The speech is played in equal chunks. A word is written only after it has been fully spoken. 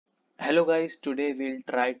Hello guys, today we'll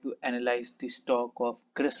try to analyze the stock of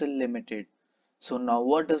Crisil Ltd. So now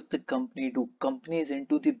what does the company do? Company is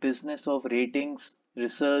into the business of ratings,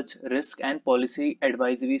 research, risk and policy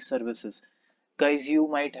advisory services. Guys, you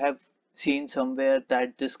might have seen somewhere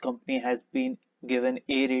that this company has been given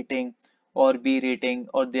A rating or B rating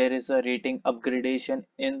or there is a rating upgradation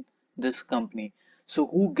in this company. So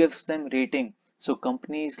who gives them rating? So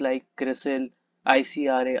companies like Crisil,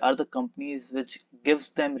 ICRA are the companies which gives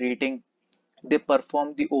them rating. They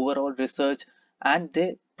perform the overall research and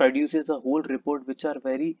they produces a whole report which are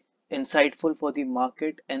very insightful for the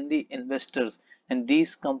market and the investors, and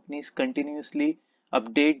these companies continuously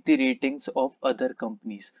update the ratings of other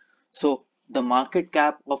companies. So the market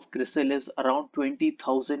cap of Crisil is around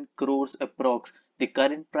 20,000 crores approx. The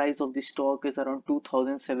current price of the stock is around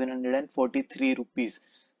 2,743 rupees.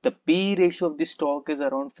 The PE ratio of the stock is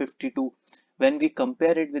around 52. When we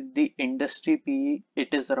compare it with the industry PE,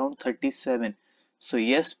 it is around 37. So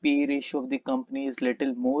yes, PE ratio of the company is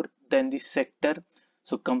little more than the sector.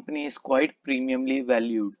 So company is quite premiumly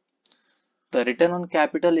valued. The return on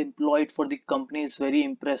capital employed for the company is very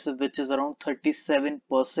impressive, which is around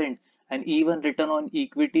 37%, and even return on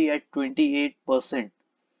equity at 28%.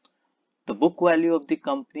 The book value of the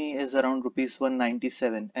company is around rupees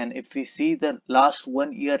 197, and if we see the last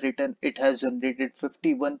 1 year return, it has generated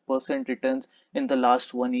 51% returns in the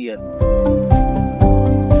last 1 year.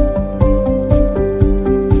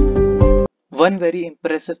 One very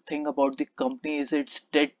impressive thing about the company is its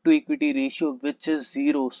debt to equity ratio, which is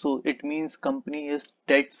zero. So it means company is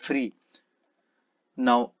debt free.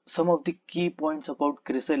 Now, some of the key points about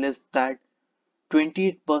Crisil is that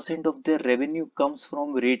 28% of their revenue comes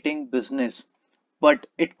from rating business, but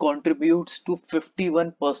it contributes to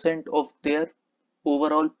 51% of their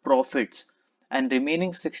overall profits, and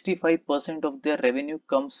remaining 65% of their revenue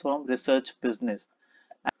comes from research business.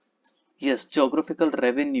 Yes, geographical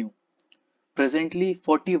revenue. Presently,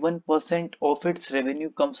 41% of its revenue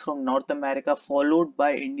comes from North America, followed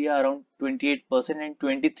by India around 28% and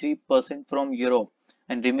 23% from Europe,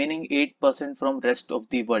 and remaining 8% from rest of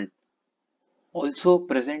the world. Also,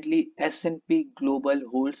 presently, S&P Global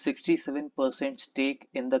holds 67% stake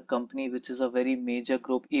in the company, which is a very major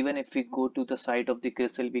group. Even if we go to the site of the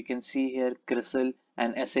Crisil, we can see here Crisil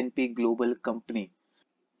and S&P Global company.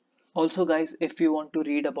 Also guys, if you want to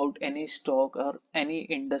read about any stock or any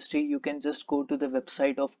industry, you can just go to the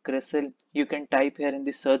website of Crisil. You can type here in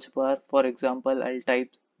the search bar. For example, I'll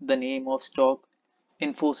type the name of stock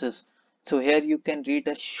Infosys. So here you can read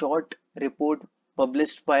a short report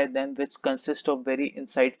published by them which consists of very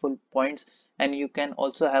insightful points, and you can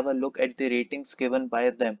also have a look at the ratings given by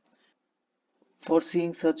them. For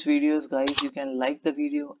seeing such videos guys, you can like the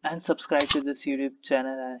video and subscribe to this YouTube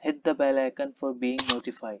channel and hit the bell icon for being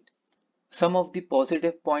notified. Some of the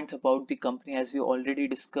positive points about the company, as we already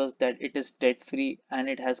discussed, that it is debt free and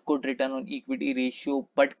it has good return on equity ratio,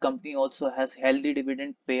 but company also has healthy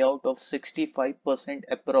dividend payout of 65%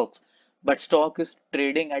 approx. But stock is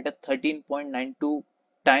trading at a 13.92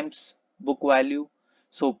 times book value.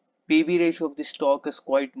 So PB ratio of the stock is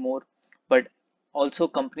quite more, but also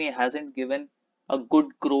company hasn't given a good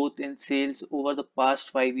growth in sales over the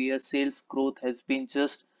past 5 years. Sales growth has been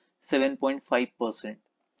just 7.5%.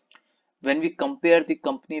 When we compare the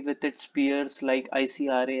company with its peers like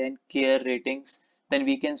ICRA and CARE ratings, then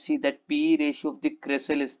we can see that PE ratio of the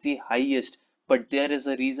Crisil is the highest. But there is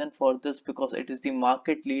a reason for this, because it is the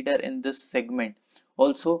market leader in this segment.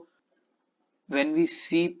 Also, when we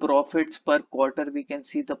see profits per quarter, we can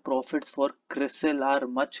see the profits for Crisil are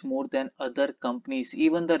much more than other companies.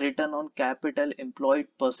 Even the return on capital employed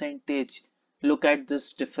percentage, look at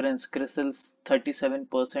this difference. Crisil's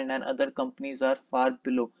 37% and other companies are far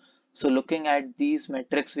below. So looking at these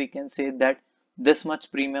metrics, we can say that this much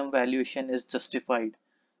premium valuation is justified.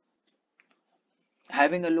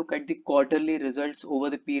 Having a look at the quarterly results over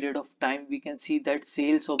the period of time, we can see that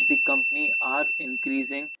sales of the company are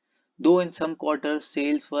increasing, though in some quarters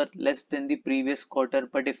sales were less than the previous quarter.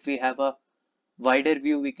 But if we have a wider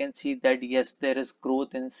view, we can see that yes, there is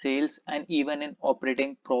growth in sales and even in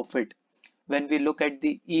operating profit. When we look at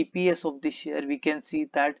the EPS of the share, we can see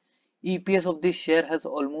that EPS of the share has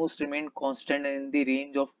almost remained constant in the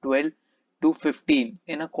range of 12 to 15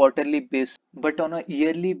 in a quarterly basis. But on a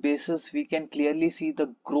yearly basis, we can clearly see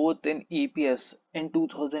the growth in EPS. In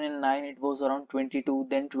 2009, it was around 22,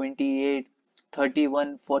 then 28,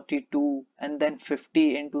 31, 42, and then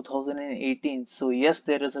 50 in 2018. So yes,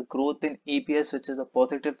 there is a growth in EPS, which is a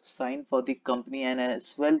positive sign for the company, and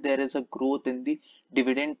as well there is a growth in the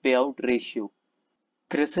dividend payout ratio.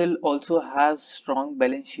 Crisil also has strong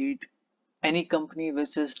balance sheet. Any company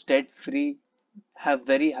which is debt free have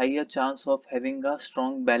very higher chance of having a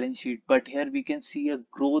strong balance sheet. But here we can see a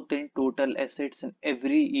growth in total assets in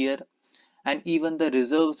every year, and even the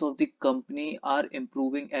reserves of the company are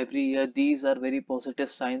improving every year. These are very positive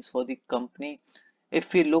signs for the company.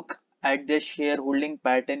 If we look at their shareholding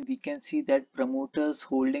pattern, we can see that promoters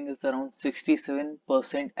holding is around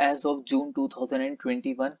 67% as of June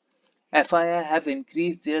 2021. FII have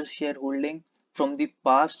increased their shareholding from the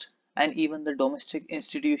past, and even the domestic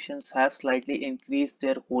institutions have slightly increased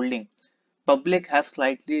their holding. Public have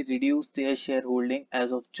slightly reduced their shareholding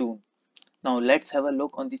as of June. Now let's have a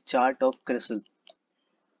look on the chart of Crisil.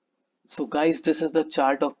 So guys, this is the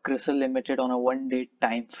chart of Crisil Limited on a 1 day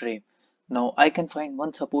time frame. Now I can find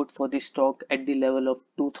one support for the stock at the level of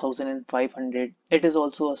 2500. It is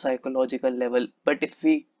also a psychological level, but if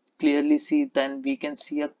we clearly see, then we can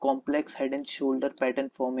see a complex head and shoulder pattern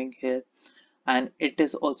forming here, and it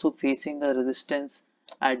is also facing a resistance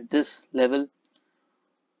at this level.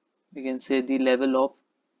 We can say the level of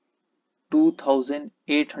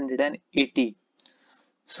 2880.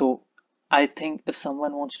 So I think if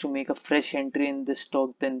someone wants to make a fresh entry in this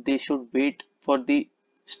stock, then they should wait for the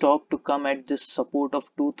stock to come at this support of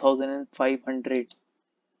 2500.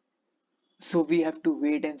 So we have to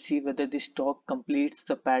wait and see whether the stock completes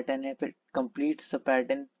the pattern. If it completes the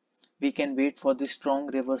pattern, we can wait for the strong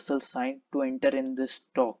reversal sign to enter in this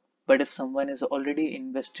stock. But if someone is already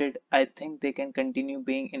invested, I think they can continue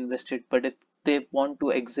being invested. But if they want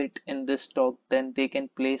to exit in this stock, then they can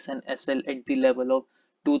place an SL at the level of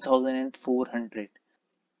 2400.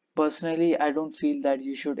 Personally, I don't feel that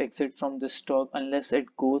you should exit from this stock unless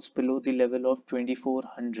it goes below the level of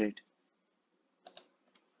 2400.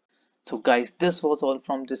 So guys, this was all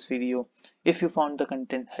from this video. If you found the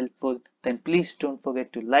content helpful, then please don't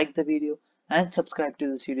forget to like the video and subscribe to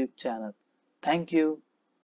this YouTube channel. Thank you.